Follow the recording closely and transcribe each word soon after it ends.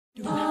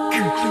YouTube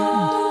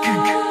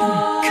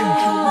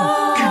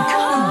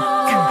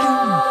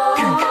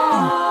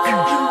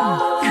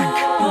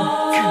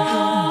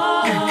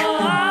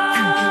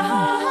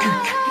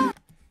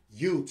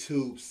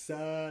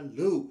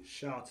salute.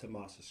 Shout out to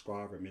my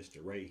subscriber,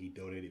 Mr. Ray. He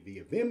donated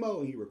via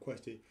Venmo and he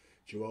requested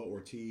Joell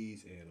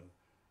Ortiz and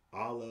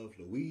Olive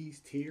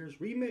Louise Tears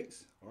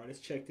remix. All right, let's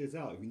check this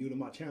out. If you're new to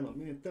my channel,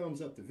 man,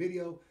 thumbs up the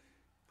video.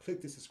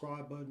 Click the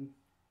subscribe button.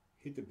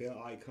 Hit the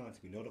bell icon to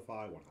be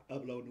notified when I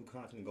upload new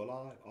content and go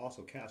live.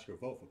 Also, cast your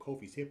vote for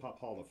Kofi's Hip Hop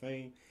Hall of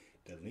Fame.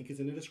 The link is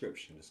in the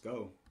description. Let's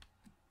go.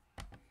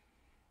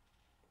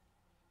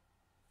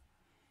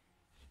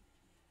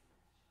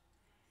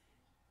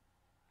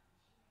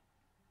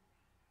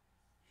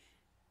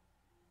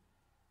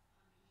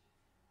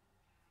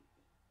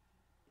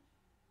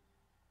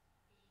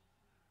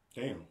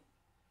 Damn,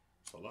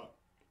 it's a lot.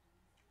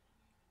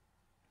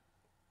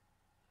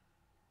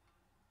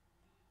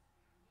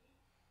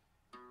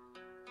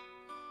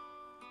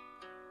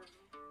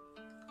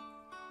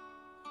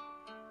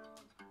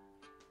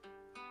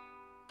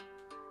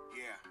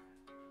 Yeah.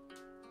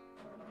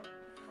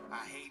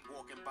 I hate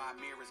walking by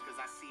mirrors cause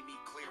I see me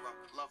clearer.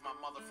 Love my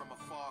mother from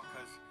afar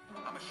cause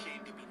I'm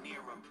ashamed to be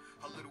near her.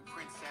 Her little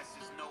princess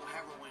is no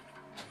heroine.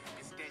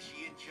 Instead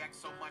she injects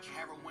so much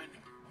heroin.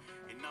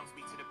 It numbs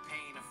me to the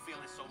pain of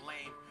feeling so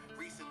lame.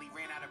 Recently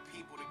ran out of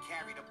people to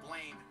carry the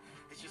blame.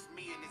 It's just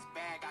me and this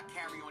bag I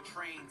carry on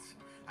trains.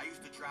 I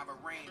used to drive a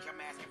range, I'm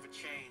asking for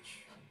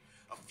change.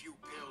 A few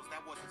pills,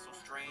 that wasn't so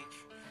strange.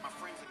 My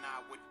friends and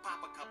I would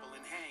pop a couple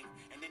and hang.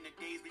 And then the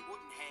days we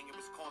wouldn't hang, it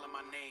was calling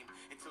my name.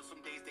 Until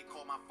some days they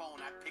call my phone,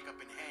 I'd pick up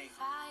and hang.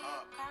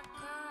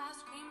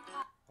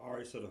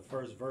 Alright, so the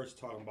first verse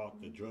talking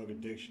about the drug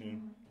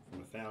addiction from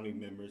the family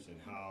members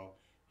and how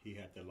he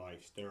had to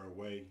like stay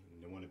away and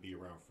didn't want to be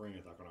around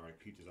friends. I can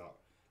already peep this out.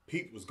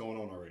 Peep what's going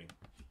on already.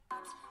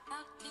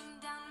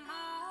 Melting down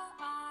my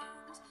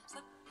arms,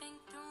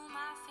 slipping through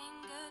my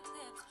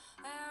fingertips.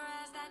 Where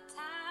has that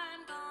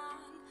time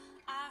gone?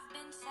 I've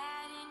been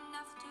sad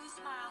enough to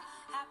smile,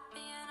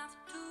 happy enough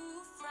to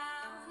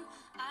frown.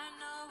 I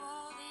know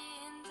all the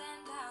ins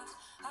and outs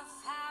of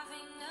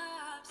having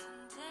ups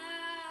and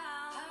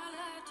downs. I'd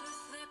like to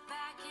slip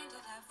back into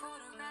that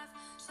photograph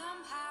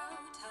somehow.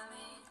 Tell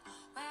me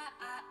where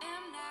I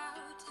am now.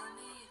 Tell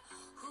me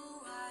who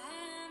I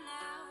am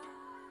now.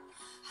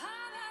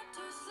 I'd like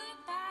to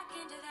slip back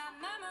into that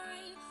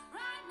memory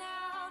right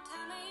now.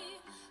 Tell me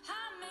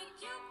I'll make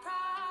you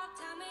proud.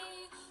 Tell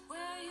me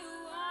where you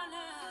are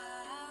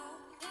now.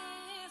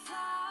 If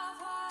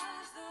love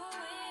was the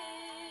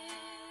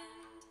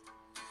wind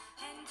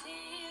and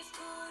tears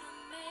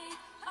couldn't make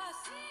us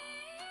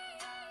see,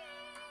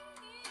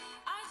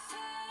 I'd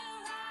sail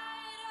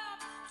right up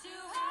to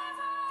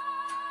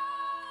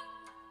heaven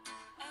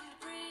and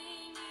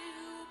bring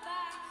you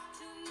back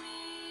to me.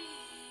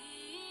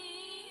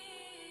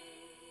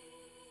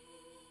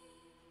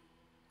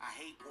 I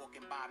hate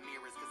walking by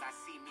mirrors cause I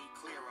see me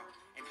clearer.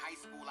 In high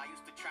school I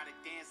used to try to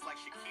dance like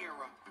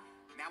Shakira.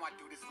 Now I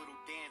do this little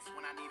dance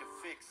when I need a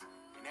fix.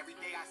 And every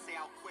day I say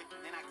I'll quit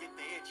and then I get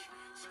the itch.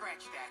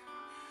 Scratch that.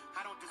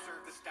 I don't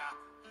deserve to stop.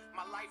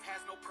 My life has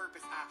no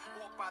purpose. I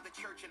walk by the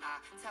church and I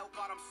tell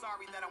God I'm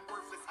sorry that I'm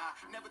worthless. I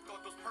never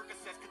thought those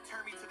Percocets could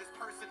turn me to this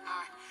person.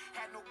 I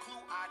had no clue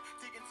I'd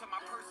dig into my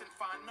purse and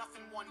find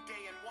nothing one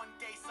day, and one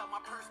day sell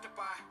my purse to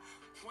buy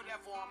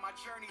whatever on my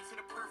journey to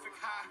the perfect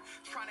high.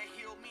 Trying to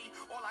heal me,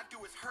 all I do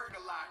is hurt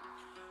a lot.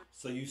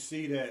 So you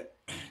see that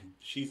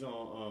she's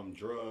on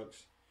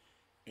drugs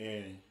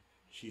and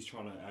she's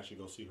trying to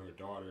actually go see her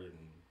daughter,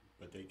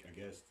 but they, I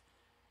guess,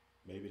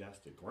 maybe that's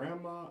the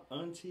grandma,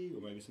 auntie,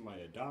 or maybe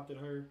somebody adopted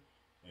her,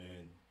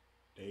 and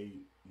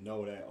they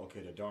know that,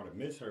 okay, the daughter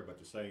missed her, but at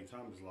the same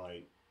time, it's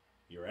like,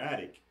 you're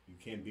addict. You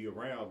can't be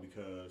around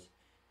because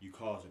you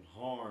causing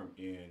harm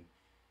and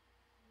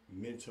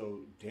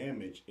mental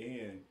damage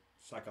and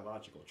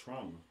psychological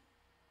trauma.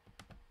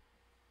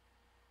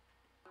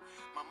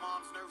 My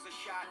mom's nerves are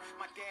shot.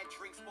 My dad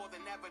drinks more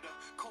than ever to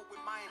cope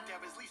with my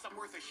endeavors. At least I'm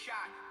worth a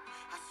shot.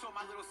 I saw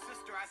my little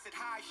sister. I said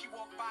hi. She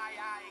walked by.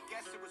 I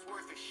guess it was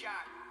worth a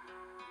shot.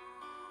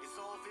 Is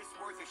all this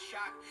worth a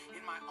shot?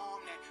 In my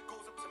arm that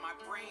goes up to my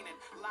brain and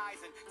lies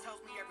and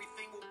tells me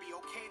everything will be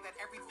okay, that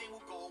everything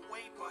will go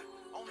away, but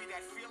only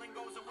that feeling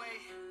goes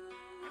away.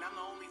 And I'm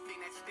the only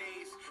thing that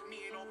stays,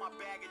 me and all my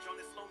baggage on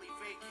this lonely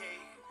vacay.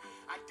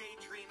 I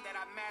daydream that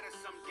I matter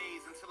some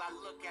days until I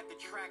look at the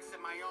tracks in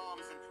my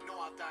arms and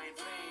know I'll die in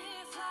vain.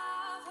 If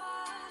love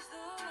was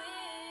the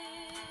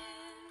wind.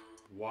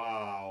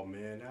 Wow,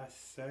 man, that's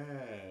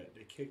sad.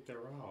 They kicked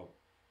her out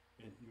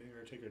and made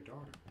her take her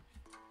daughter.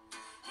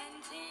 And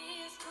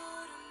tears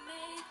couldn't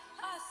make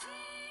us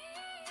see,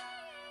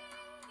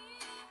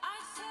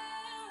 I'd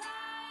sail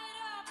right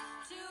up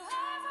to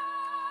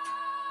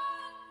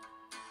heaven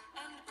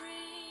and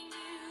bring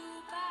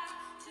you back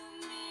to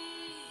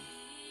me.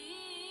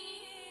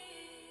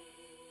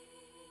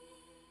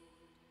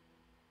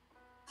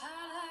 I'd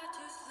like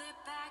to slip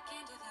back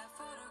into that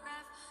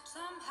photograph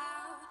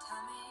somehow.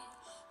 Tell me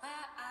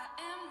where I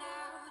am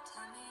now.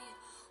 Tell me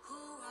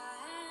who I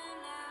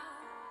am now.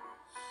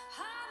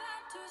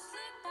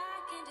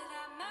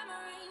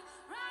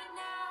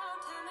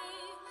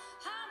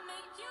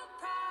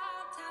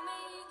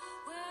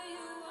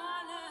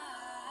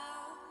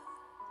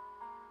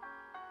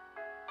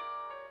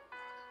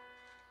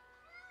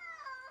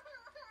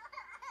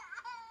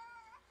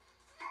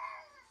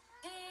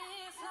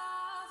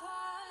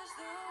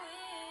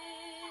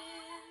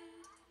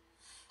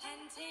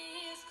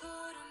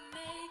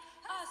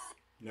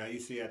 Now you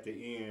see at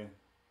the end,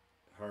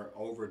 her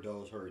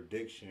overdose, her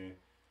addiction,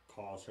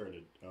 caused her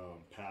to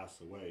pass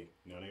away.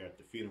 Now they're at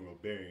the funeral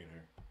burying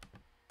her.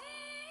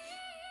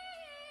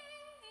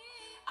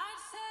 I'd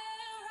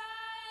sail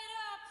right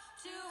up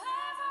to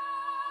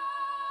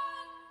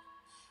heaven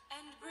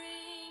and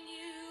bring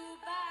you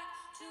back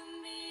to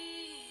me.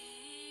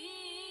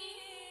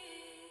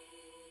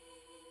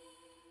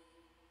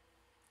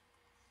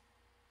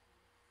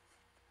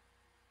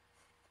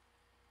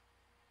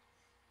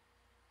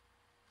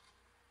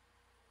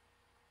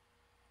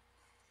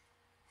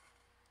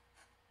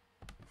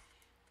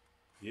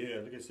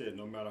 Yeah, like I said,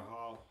 no matter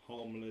how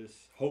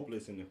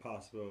hopeless, and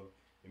impossible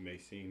it may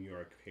seem, you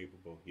are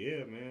capable.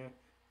 Yeah, man.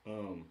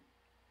 Um,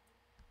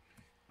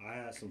 I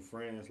had some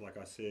friends, like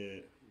I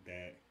said,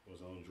 that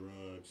was on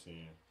drugs,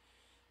 and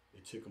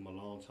it took them a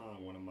long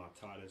time. One of my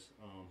tightest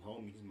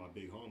homies, my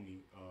big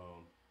homie,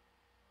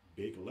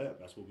 Big Lep.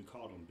 That's what we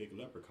called him, Big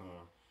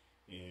Leprechaun.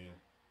 And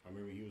I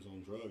remember he was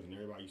on drugs, and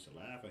everybody used to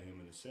laugh at him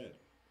in the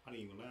set. I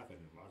didn't even laugh at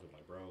him. I was just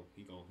like, bro,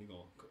 he gonna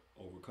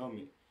overcome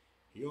it.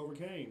 He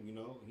overcame. You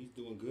know, he's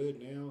doing good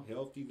now,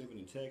 healthy, living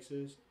in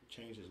Texas,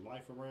 changed his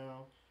life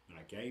around.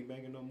 Not gang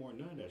banging no more,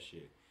 none of that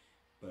shit.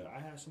 But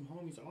I had some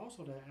homies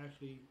also that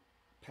actually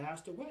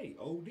passed away.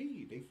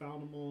 OD. They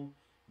found him on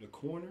the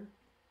corner,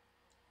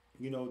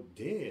 you know,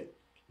 dead,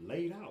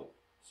 laid out.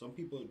 Some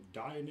people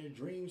die in their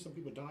dreams. Some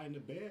people die in the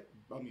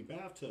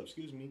bathtub.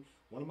 Excuse me.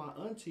 One of my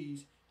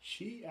aunties,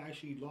 she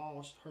actually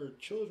lost her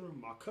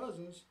children, my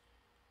cousins,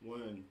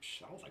 when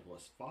I was like,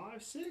 what,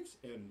 5, 6,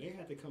 and they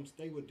had to come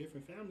stay with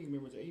different family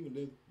members. They even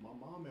lived with my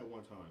mom at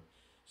one time.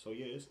 So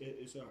yeah, it's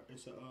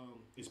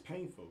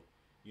painful.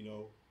 You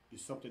know,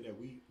 it's something that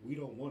we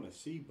don't want to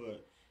see,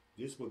 but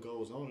this what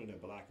goes on in the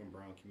black and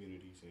brown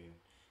communities, and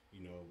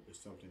you know, it's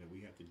something that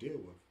we have to deal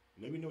with.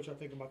 Let me know what y'all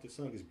think about this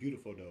song. It's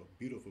beautiful though,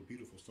 beautiful,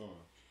 beautiful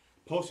song.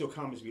 Post your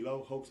comments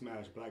below. Hope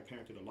smash Black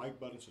Panther the like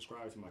button.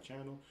 Subscribe to my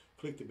channel.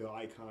 Click the bell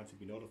icon to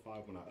be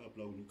notified when I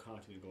upload new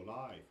content and go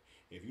live.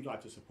 If you'd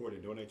like to support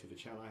and donate to the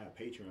channel, I have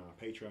Patreon.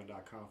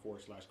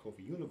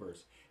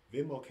 Patreon.com/KofiUniverse.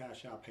 Venmo,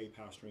 CashApp,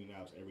 PayPal,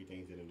 Streamlabs.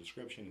 Everything's in the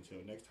description.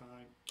 Until next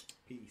time,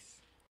 peace.